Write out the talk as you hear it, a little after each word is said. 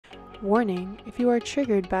Warning, if you are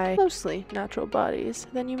triggered by mostly natural bodies,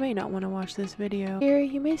 then you may not want to watch this video. Here,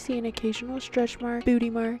 you may see an occasional stretch mark, booty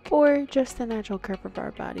mark, or just the natural curve of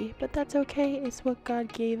our body, but that's okay. It's what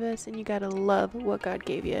God gave us, and you gotta love what God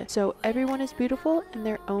gave you. So everyone is beautiful in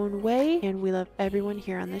their own way, and we love everyone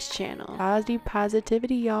here on this channel.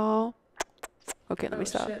 Positivity, y'all. Okay, let me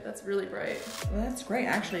stop. Shit, that's really bright. Well, that's great,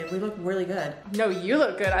 actually. We look really good. No, you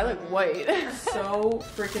look good. I look white. So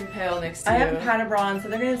freaking pale next to you. I haven't had a bra on, so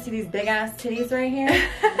they're gonna see these big ass titties right here,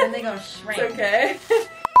 and then they gonna shrink. It's okay.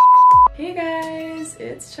 Hey guys,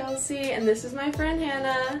 it's Chelsea, and this is my friend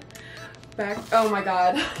Hannah. Oh my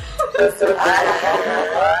god.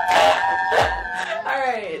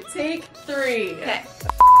 Alright, take 3. Okay.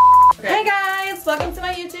 Hey guys, welcome to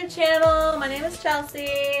my YouTube channel. My name is Chelsea.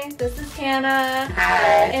 This is Hannah.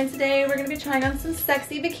 Hi. And today we're gonna be trying on some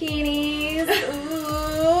sexy bikinis.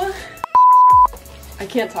 Ooh. I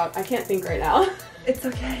can't talk. I can't think right now. It's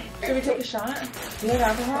okay. Should we take a shot? Do you have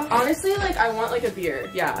alcohol? Honestly, like, I want like a beer.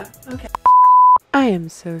 Yeah. Okay. I am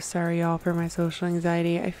so sorry, y'all, for my social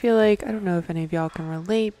anxiety. I feel like, I don't know if any of y'all can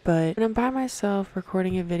relate, but when I'm by myself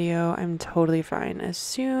recording a video, I'm totally fine. As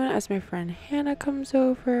soon as my friend Hannah comes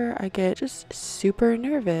over, I get just super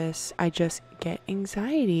nervous. I just get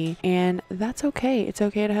anxiety, and that's okay. It's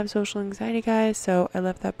okay to have social anxiety, guys, so I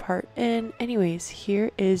left that part in. Anyways,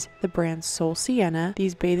 here is the brand Sienna.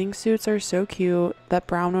 These bathing suits are so cute. That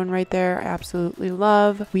brown one right there, I absolutely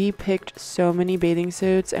love. We picked so many bathing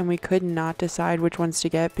suits, and we could not decide which ones to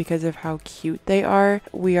get because of how cute they are.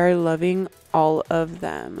 We are loving all of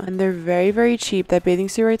them, and they're very, very cheap. That bathing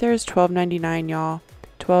suit right there is $12.99, y'all.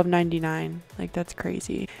 $12.99. Like, that's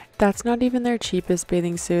crazy. That's not even their cheapest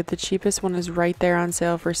bathing suit. The cheapest one is right there on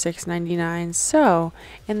sale for $6.99. So,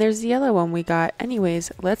 and there's the yellow one we got.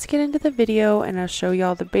 Anyways, let's get into the video and I'll show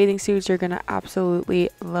y'all the bathing suits. You're gonna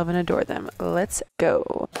absolutely love and adore them. Let's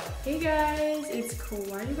go. Hey guys, it's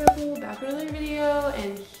Kawaii Rebel back with another video,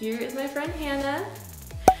 and here is my friend Hannah.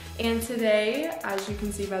 And today, as you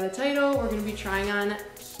can see by the title, we're gonna be trying on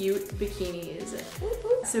cute bikinis.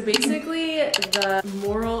 So basically, the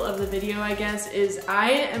moral of the video, I guess, is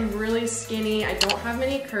I am really skinny. I don't have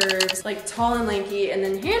many curves, like tall and lanky. And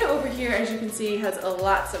then Hannah over here, as you can see, has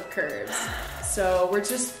lots of curves. So we're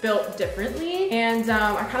just built differently. And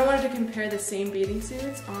I kind of wanted to compare the same bathing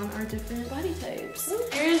suits on our different body types.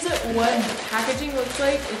 Here's what the packaging looks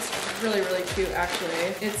like. It's really, really cute,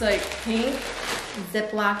 actually. It's like pink.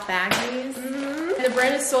 Ziploc baggies. And the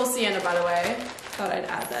brand is Sienna, by the way. Thought I'd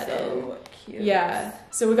add that in. So cute. Yeah.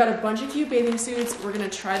 So we got a bunch of cute bathing suits. We're gonna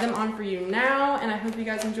try them on for you now, and I hope you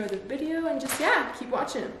guys enjoy the video, and just, yeah, keep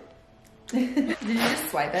watching. Did you just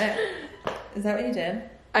swipe it? Is that what you did?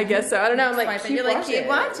 I guess so. I don't know. I'm like, You're like, keep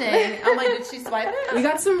watching. I'm like, did she swipe it? We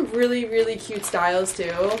got some really, really cute styles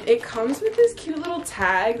too. It comes with this cute little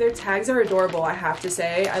tag. Their tags are adorable, I have to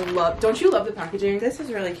say. Don't you love the packaging? This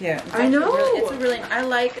is really cute. I know.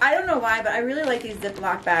 I don't know why, but I really like these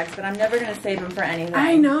Ziploc bags, but I'm never going to save them for anything.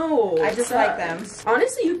 I know. I just like them.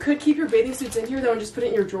 Honestly, you could keep your bathing suits in here though and just put it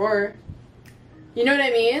in your drawer. You know what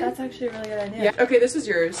I mean? That's actually a really good idea. Yeah. Okay, this was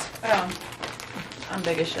yours. Oh. I'm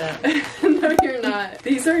big as shit. No, you're not.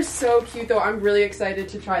 These are so cute though. I'm really excited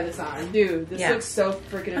to try this on. Dude, this looks so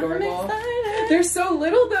freaking adorable. I'm excited. They're so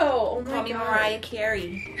little though. Oh my Call me God. Mariah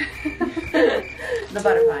Carey. The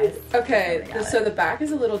butterflies. Okay, so the back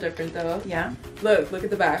is a little different though. Yeah. Look at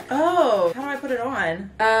the back. Oh, how do I put it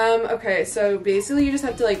on? Okay, so basically you just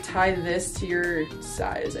have to like tie this to your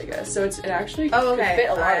size, I guess. So it actually could fit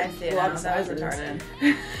a lot of sizes.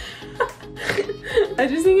 I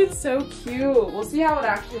just think it's so cute. We'll see how it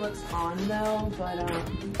actually looks on though, but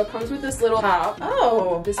it comes with this little top.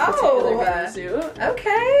 Oh, this particular bathing suit.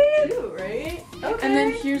 Okay. Cute, right? Okay. And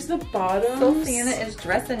then here's the bottom. So Sienna is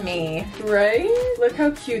dressing me. Right? Look how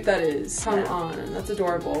cute that is. Come on, that's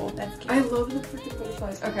adorable. That's cute. I love the freaking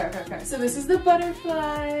butterflies. Okay. So this is the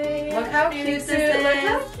butterfly. Look how cute this is. Look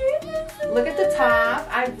how cute this is. Look at the top.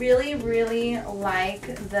 I really, really like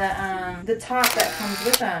the top that comes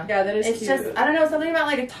with them. Yeah, that is it's cute. Just, I don't know, something about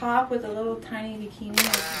like a top with a little tiny bikini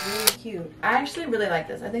is really cute. I actually really like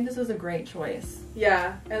this. I think this was a great choice.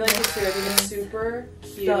 Yeah, I like this too. I think it's super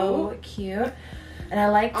cute. So cute. And I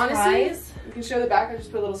like ties. You can show the back. I just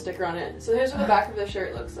put a little sticker on it. So here's what the back of the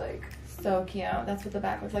shirt looks like. So cute. That's what the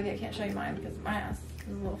back looks like. I can't show you mine because my ass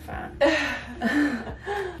is a little fat.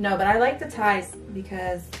 No, but I like the ties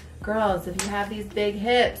because, girls, if you have these big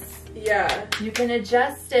hips, Yeah. You can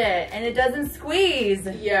adjust it and it doesn't squeeze.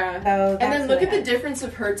 Yeah. Oh, and then look at the difference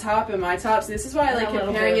of her top and my top. So this is why I like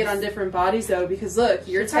comparing it on different bodies though, because look,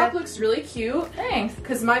 your top looks really cute. Thanks.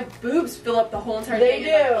 Because my boobs fill up the whole entire thing. They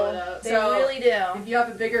do. They really do. If you have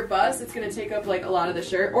a bigger bust, it's gonna take up like a lot of the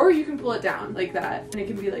shirt, or you can pull it down like that, and it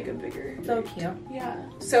can be like a bigger. So cute. Yeah.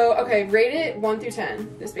 So okay, rate it 1 through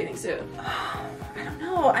 10. This bathing suit. I don't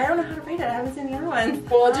know. I don't know how to rate it. I haven't seen the other ones.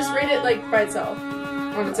 Well, just rate it like by itself.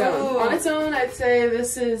 On its own. Ooh. On its own, I'd say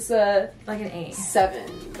this is like an 8.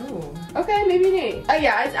 7. Ooh. Okay, maybe an 8.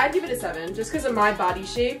 Yeah, I'd give it a 7, just because of my body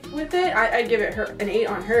shape with it. I'd give it an 8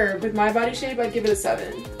 on her. With my body shape, I'd give it a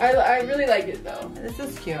 7. I really like it though. This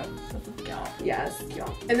is cute. This is cute. Yeah, this is cute.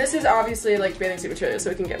 And this is obviously like bathing suit material, so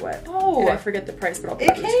it can get wet. Oh. And I forget the price, but I'll put It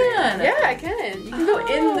it on the screen. can. Yeah, it can. You can go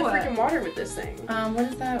in the freaking water with this thing.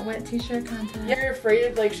 What is that? Wet t-shirt contest? Yeah, you're afraid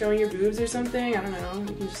of like showing your boobs or something. I don't know.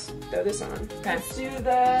 You can just throw this on. Okay. Let's do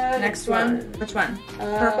the next one. Which one?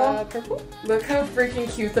 Purple? Purple. Look how freaking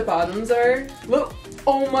cute the bottoms are. Look.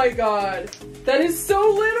 Oh my god. That is so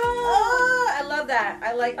little. Oh, I love that.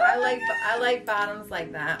 I like bottoms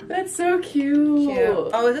like that. That's so cute.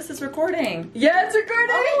 Oh, this is recording. Yeah, it's recording.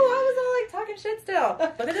 Oh, I was all like talking shit still.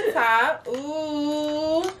 Look at the top.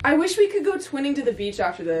 Ooh. I wish we could go twinning to the beach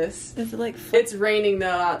after this. Is it like It's raining though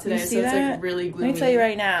out today, so it's that? like really gloomy. Let me tell you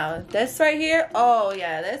right now. This right here. Oh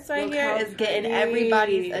yeah, this right here is getting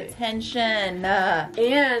everybody's attention.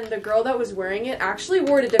 And the girl that was wearing it actually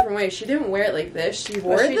wore it a different way. She didn't wear it like this. She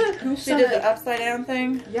wore the hoops. She did the upside down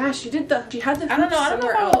thing. Yeah, she did the. She had the hoops I don't know. I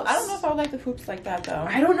don't know if I would like the hoops like that though.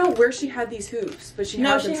 I don't know where she had these hoops, but she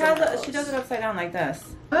had them somewhere else. She does it upside down like this.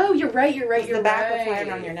 Oh, you're right. You're the back will fly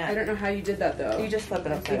around your neck. I don't know how you did that though. You just flip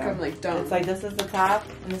it upside down. I'm like dumb. It's like this is the top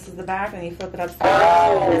and this is the back, and you flip it upside down.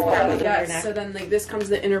 Oh, yes. So then like this comes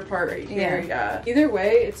the inner part right here. Yeah. Either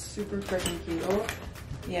way, it's super freaking cute.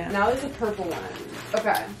 Yeah. Now there's a purple one.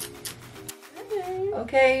 Okay.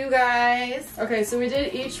 Okay, you guys. Okay, so we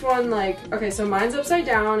did each one like, okay, so mine's upside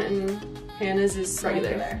down and Hannah's is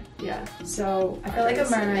regular. Yeah. So I feel like a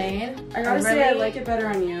mermaid. I gotta say I like it better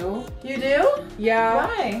on you. You do? Yeah.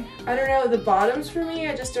 Why? I don't know. The bottoms for me,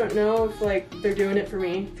 I just don't know if like they're doing it for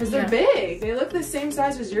me. Because they're big. They look the same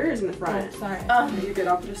size as yours in the front. Oh, sorry. You get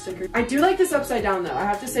off with a sticker. I do like this upside down though. I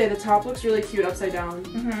have to say the top looks really cute upside down.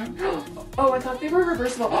 Oh, I thought they were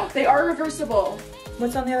reversible. Oh, they are reversible.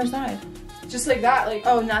 What's on the other side? Just like that, like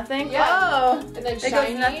nothing. Yeah. Oh, and then it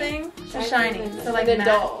shiny, goes nothing to shiny. So like then matte.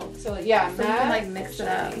 dull. So like, yeah, so matte, you can like mix it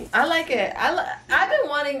up. I like it. I've been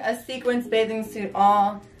wanting a sequence bathing suit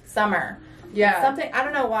all summer. Yeah. Something, I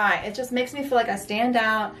don't know why. It just makes me feel like I stand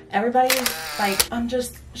out. Everybody's like, I'm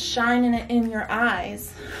just shining it in your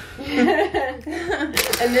eyes. And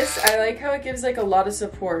this, I like how it gives like a lot of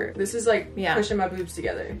support. This is like pushing my boobs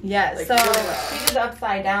together. Yeah, like, so really well. she did the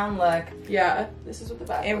upside down look. Yeah, this is what the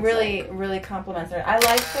back looks like. Really compliments her. I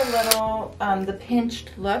like the little, the pinched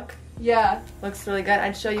look. Yeah. Looks really good.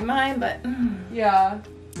 I'd show you mine, but. Yeah.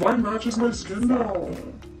 Mine matches my skin now.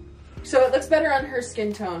 So it looks better on her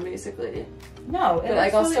skin tone, basically. No, it,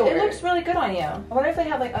 like, it looks really good on you. I wonder if they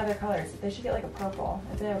have like other colors. They should get like a purple.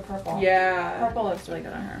 If they have a purple. Yeah. Purple looks really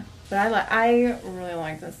good on her. But I really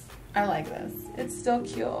like this. I like this. It's still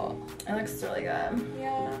cute. It looks really good.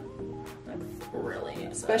 Yeah. Looks really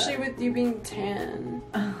good. Especially with you being tan.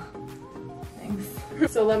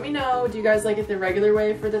 Thanks. So let me know, do you guys like it the regular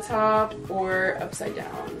way for the top or upside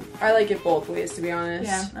down? I like it both ways, to be honest.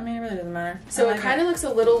 Yeah, I mean, it really doesn't matter. So it kind of looks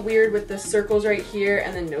a little weird with the circles right here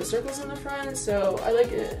and then no circles in the front, so I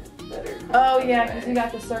like it better. Oh yeah, because you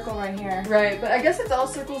got the circle right here. Right, but I guess it's all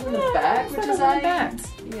circles in the back, which is nice.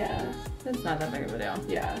 Yeah. It's not that big of a deal.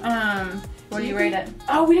 Yeah. What do you rate it?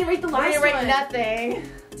 Oh, we didn't rate the last one. We didn't rate nothing.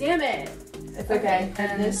 Damn it. It's okay.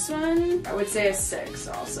 And this one, I would say a 6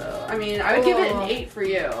 also. I mean, I would give it an 8 for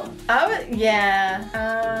you. I would, yeah.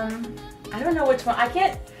 I don't know which one.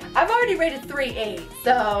 I've already rated 3 8,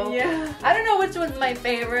 so yeah. I don't know which one's my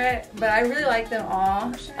favorite, but I really like them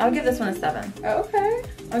all. I'll give this one a 7. Oh, okay.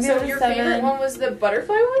 I'll give so it a your 7. favorite one was the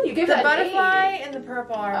butterfly one? You gave the that butterfly an 8. and the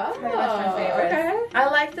purple are pretty much my favorites. Okay. I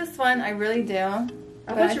like this one. I really do. I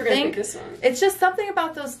thought you were gonna pick this one. It's just something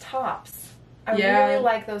about those tops. I really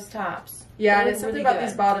like those tops. Yeah, and it's something about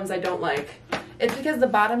these bottoms I don't like. It's because the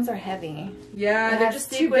bottoms are heavy. Yeah, they're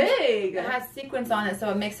just too big. It has sequins on it, so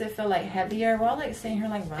it makes it feel like heavier. Well, like sitting here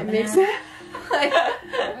like rubbing it. Makes it like,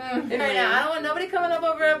 I don't want nobody coming up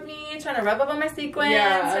over me trying to rub up on my sequins,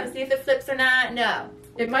 trying to see if it flips or not. No.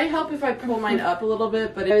 It might help if I pull mine up a little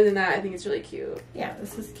bit, but other than that, I think it's really cute. Yeah,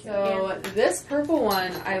 this is cute. So this purple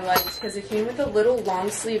one I liked because it came with a little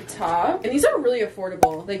long sleeve top. And these are really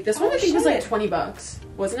affordable. Like this one I think was like 20 bucks,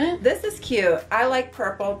 wasn't it? This is cute. I like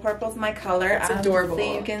purple. Purple's my color. It's adorable.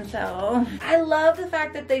 So you can tell. I love the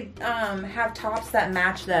fact that they have tops that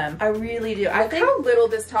match them. I really do. I think how little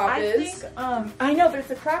this top is. think, I know, but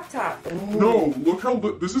it's a crop top. No, look how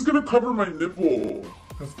this is gonna cover my nipple.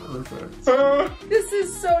 That's perfect. This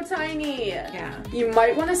is so tiny. Yeah. You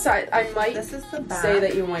might want to size. I might This is the back. say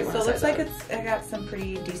that you might want to So it size looks like up. I got some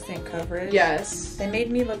pretty decent coverage. Yes. They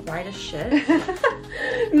made me look white as shit.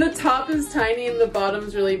 And the top is tiny and the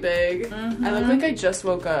bottom's really big. I look like I just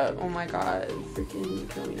woke up. Oh my god. Freaking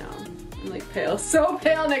kill me now. I'm like pale. So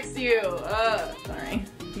pale next to you. Sorry.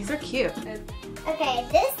 These are cute. Okay,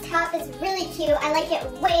 this top is really cute. I like it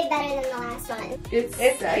way better than the last one. It's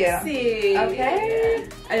sexy. cute. Okay.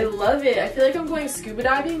 I love it. I feel like I'm going scuba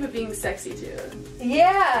diving but being sexy too.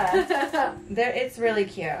 Yeah. It's really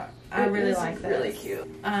cute. I really like this. Really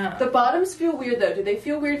cute. The bottoms feel weird though. Do they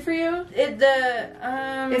feel weird for you?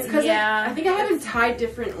 It's because I think I have them tied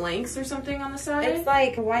different lengths or something on the side. It's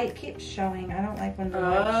like white keeps showing. I don't like when the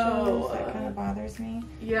white shows. That kind of bothers me.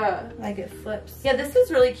 Yeah. Like it flips. Yeah, this is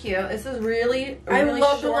really cute. This is really I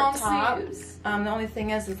love short the long top. sleeves. The only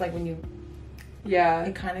thing is like when you Yeah.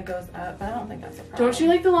 it kind of goes up, but I don't think that's a problem. Don't you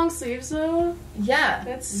like the long sleeves though? Yeah.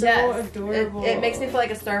 That's so adorable. It makes me feel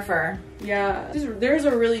like a surfer. Yeah. There's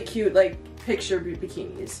a really cute like picture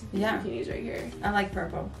bikinis. Yeah. Bikinis right here. I like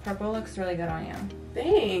purple. Purple looks really good on you.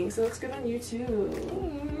 Thanks. It looks good on you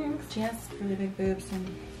too. She has really big boobs and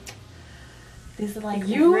these are like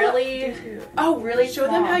You really really show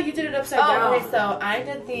them small. how you did it upside down. Okay, so I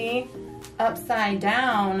did the upside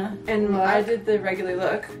down And look. I did the regular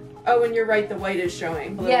look. Oh, and you're right, the white is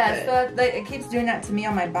showing a little bit. so it keeps doing that to me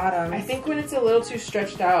on my bottom. I think when it's a little too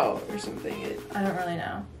stretched out or something, I don't really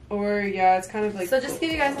know. or yeah, it's kind of like. So just to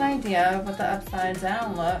give you guys an idea of what the upside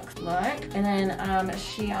down looks like. And then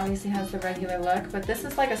she obviously has the regular look, but this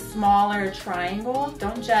is like a smaller triangle.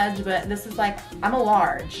 Don't judge, but this is like, I'm a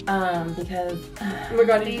large. Because Oh my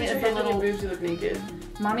god, Mommy you put is your a hands on your little, boobs, you look naked.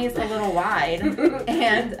 Mommy is a little wide.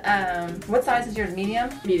 And what size is yours? Medium?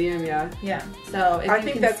 Medium, yeah. Yeah. So if I you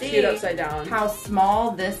think can that's see cute upside down. how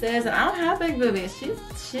small this is, and I don't have big boobies.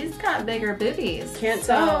 She's got bigger boobies. Can't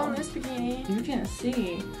So, tell in this bikini. you can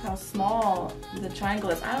see how small the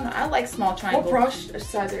triangle is. I don't know. I like small What triangles. brush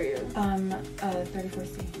size are you?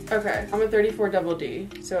 34C. Okay, I'm a 34 double D.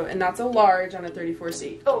 So, and that's a large on a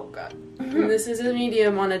 34C. Oh god. And this is a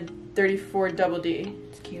medium on a 34 double D.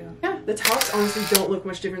 It's cute. Yeah, the tops honestly don't look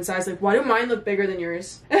much different size. Like, why do mine look bigger than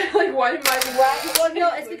yours? Like, why do mine? Well,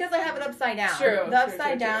 no, it's because I have it upside down. True, The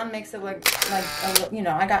upside down makes it look like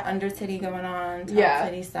I got under titty going on, top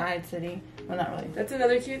titty, side titty. Well, not really. That's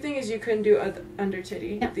another cute thing is you couldn't do under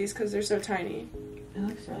titty with these because they're so tiny. It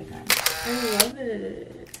looks really good. I love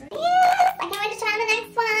it. Yes! I can't wait to try on the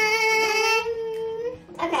next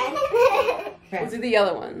one! Okay. We'll do the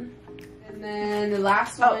yellow one. And then the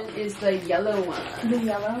last one is the yellow one. The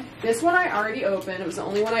yellow? This one I already opened. It was the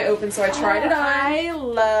only one I opened, so I tried it on. I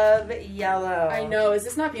love yellow. I know. Is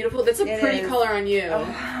this not beautiful? That's a pretty color on you.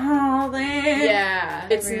 Oh, thanks. Yeah.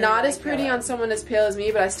 It's really not as like pretty that. on someone as pale as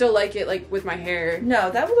me, but I still like it like with my hair. No,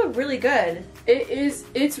 that would look really good. It is.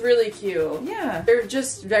 It's really cute. Yeah. They're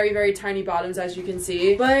just very, very tiny bottoms, as you can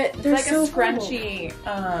see. But they're It's like so a scrunchy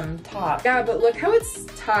top. Yeah, but look how it's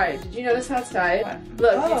tied. Did you notice how it's tied? What?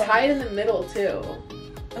 Look, Oh. you tie it in the middle too.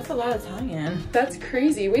 That's a lot of tie-in. That's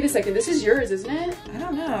crazy. Wait a second. This is yours, isn't it? I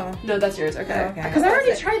don't know. No, that's yours. Okay. Oh, okay. Because I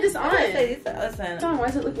already tried this on. I was gonna say, listen. Tom, why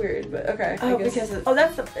does it look weird? But okay. Oh, I guess. because it's,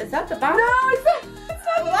 that's the, is that the box? No, it's not. It's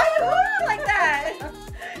not. Why are you holding it like that?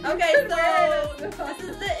 Okay, so No. this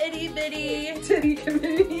is the itty bitty. Titty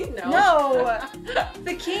committee? No.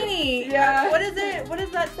 Bikini. Yeah. What is it? What is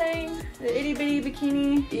that saying? The itty bitty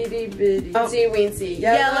bikini. Itty bitty. Oh. Teensy weensy.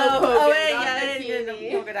 Yellow. polka Oh, wait, dot yeah,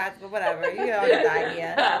 bikini. polka dots, but whatever. You all get the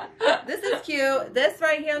idea. This is cute. This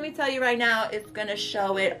right here, let me tell you right now, it's gonna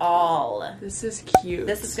show it all. This is cute.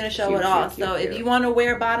 This is gonna show Cute, it all. cute, So cute. if you want to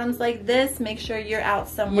wear bottoms like this, make sure you're out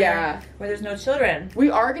somewhere where there's no children. We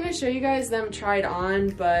are gonna show you guys them tried on,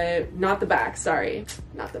 but not the backs. Sorry,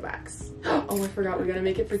 not the backs. Oh, I forgot. We gotta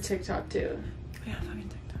make it for TikTok too. Yeah, fucking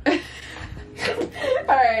TikTok.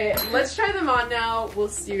 Alright, let's try them on now. We'll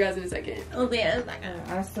see you guys in a second. Oh, yeah.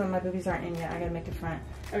 I still, my boobies aren't in yet. I gotta make the front.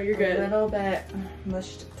 Oh, you're good. A little bit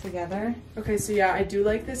mushed together. Okay, so yeah, I do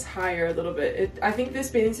like this higher a little bit. I think this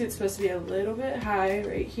bathing suit's supposed to be a little bit high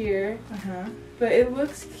right here. But it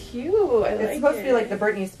looks cute. It's supposed to be like the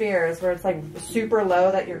Britney Spears, where it's like super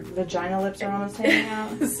low that your vagina lips are almost hanging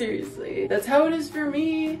out. Seriously. That's how it is for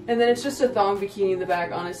me. And then it's just a thong bikini in the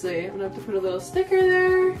back, honestly. I'm gonna have to put a little sticker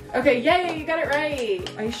there. Okay, yay, you got it right.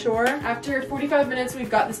 Are you sure? After 45 minutes, we've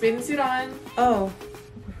got this bathing suit on. Oh,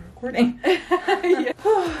 we're recording. Okay.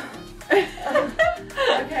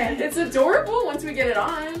 It's adorable once we get it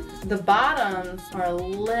on. The bottoms are a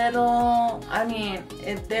little, I mean,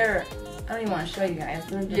 I don't even want to show you guys.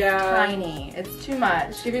 They're just tiny. It's too much.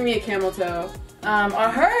 It's giving me a camel toe. On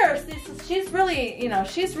her, she's really, you know,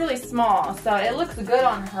 she's really small, so it looks good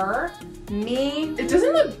on her. Me, it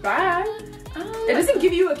doesn't look bad. It doesn't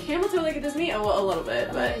give you a camel toe like it does me. Oh, well, a little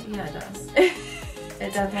bit, but yeah, it does.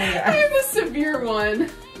 It definitely does. I have a severe one.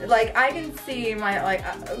 Like, I can see my, like,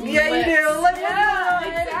 yeah, lips. You do. Look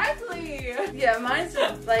yeah, exactly. Yeah, mine's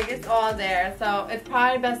just, like, it's all there. So, it's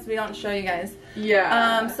probably best we don't show you guys.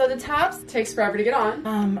 Yeah. So, the tops. Takes forever to get on.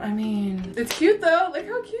 I mean. It's cute, though. Look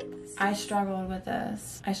how cute this is. I struggled with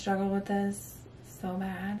this. I struggled with this so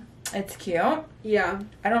bad. It's cute. Yeah.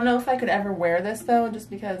 I don't know if I could ever wear this, though, just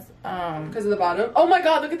because of the bottom? Oh my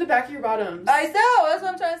god, look at the back of your bottoms. I know, that's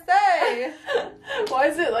what I'm trying to say. Why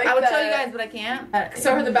is it like that? I would show you guys, but I can't.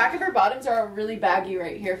 So the back of her bottoms are really baggy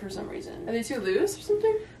right here for some reason. Are they too loose or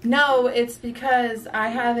something? No, it's because I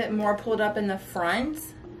have it more pulled up in the front.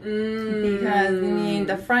 Because, I mean,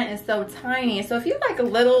 the front is so tiny. So if you like a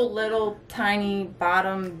little tiny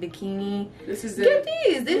bottom bikini, this is get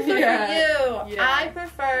these. These are for you. Yeah. I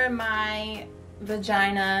prefer my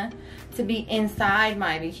vagina to be inside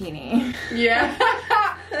my bikini. Yeah.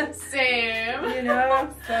 Same. You know,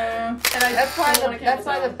 so and that's why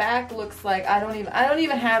the back looks like I don't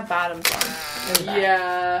even have bottoms on.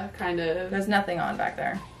 Yeah, kind of. There's nothing on back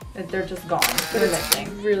there. They're just gone. But it's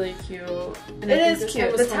missing. Really cute. And it is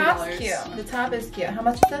cute. The top's cute. The top is cute. How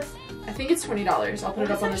much is this? I think it's $20. I'll put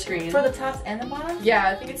it up on the screen. For the tops and the bottoms? Yeah,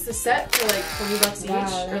 I think it's the set for like $20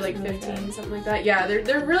 each, or like 15, something like that. Yeah,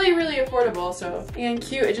 they're really, really affordable. So and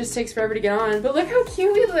cute. It just takes forever to get on. But look how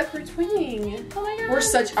cute we look. We're twinning. Oh my god. We're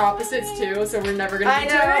such opposites too, so we're never gonna be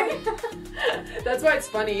twinning. That's why it's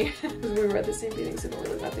funny. Because we were at the same bathing suit, but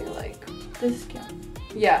we're nothing alike. This is cute.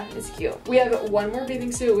 Yeah, it's cute. We have one more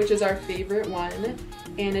bathing suit, which is our favorite one,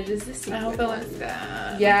 and it is the sequin. I hope it looks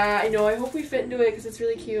good. Yeah, I know. I hope we fit into it because it's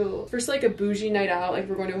really cute. First, like a bougie night out, like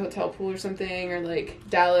we're going to a hotel pool or something, or like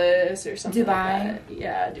Dallas or something. Dubai. Like that.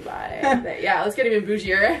 Yeah, Dubai. Yeah, let's get even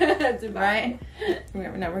bougier. Dubai.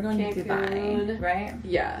 No, we're going to Dubai, right?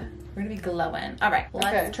 Yeah. We're gonna be glowing. All right,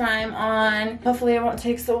 let's try them on. Hopefully, it won't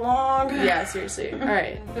take so long. Yeah, seriously. All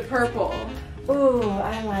right, the purple. Ooh,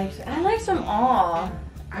 I liked them all.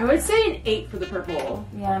 I would say an 8 for the purple.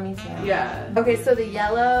 Yeah, me too. Yeah. Okay, so the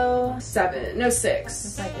yellow. 7. No, 6.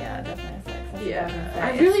 It's like, yeah, definitely a 6. Yeah.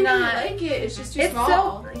 I really like it. It's just too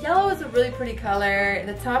small. Yellow is a really pretty color.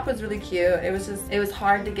 The top was really cute. It was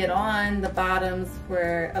hard to get on. The bottoms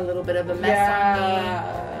were a little bit of a mess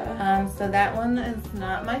on me. So that one is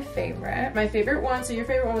not my favorite. My favorite one. So your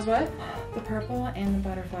favorite one was what? The purple and the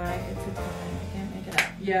butterfly. It's a tie. I can't make it up.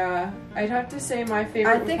 Yeah, I'd have to say my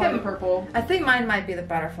favorite would be the purple. I think mine might be the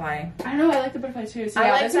butterfly. I don't know, I like the butterfly too. So I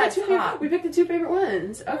yeah, like that top. We picked the 2 favorite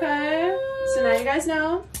ones. Okay, so now you guys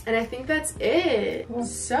know. And I think that's it. Cool.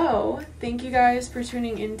 So, thank you guys for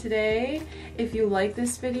tuning in today. If you like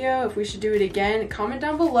this video, if we should do it again, comment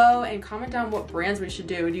down below and comment down what brands we should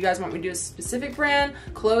do. Do you guys want me to do a specific brand,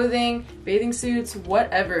 clothing, bathing suits,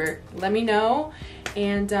 whatever? Let me know.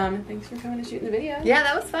 And thanks for coming and shooting the video. Yeah,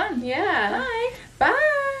 that was fun. Yeah. Bye.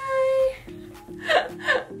 Bye.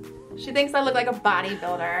 She thinks I look like a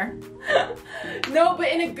bodybuilder. No, but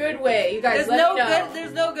in a good way. You guys, let me know.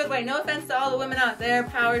 There's no good way. No offense to all the women out there.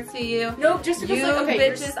 Power to you. No, just because you like,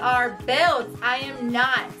 okay, bitches are built. I am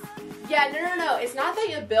not. Yeah, no. It's not that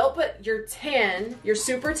you're built, but you're tan. You're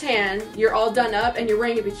super tan. You're all done up, and you're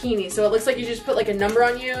wearing a bikini, so it looks like you just put like a number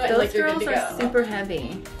on you, and like you're good to go. Those girls are super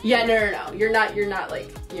heavy. Yeah, no. You're not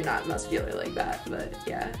muscular like that, but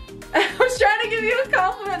yeah. I was trying to give you a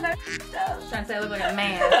compliment. I was trying to say I look like a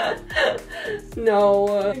man.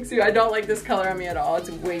 No, I don't like this color on me at all. It's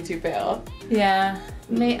way too pale. Yeah.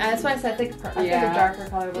 That's why I said I think a darker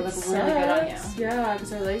color would look really good on you. Yeah,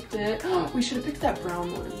 because I liked it. We should have picked that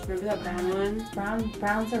brown one. Remember that brown one?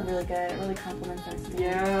 Browns are really good. It really complements our skin.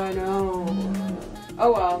 Yeah, I know.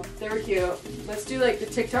 Oh well, they were cute. Let's do like the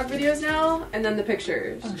TikTok videos now, and then the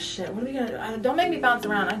pictures. Oh shit, what are we gonna do? Don't make me bounce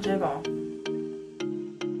around, I jiggle.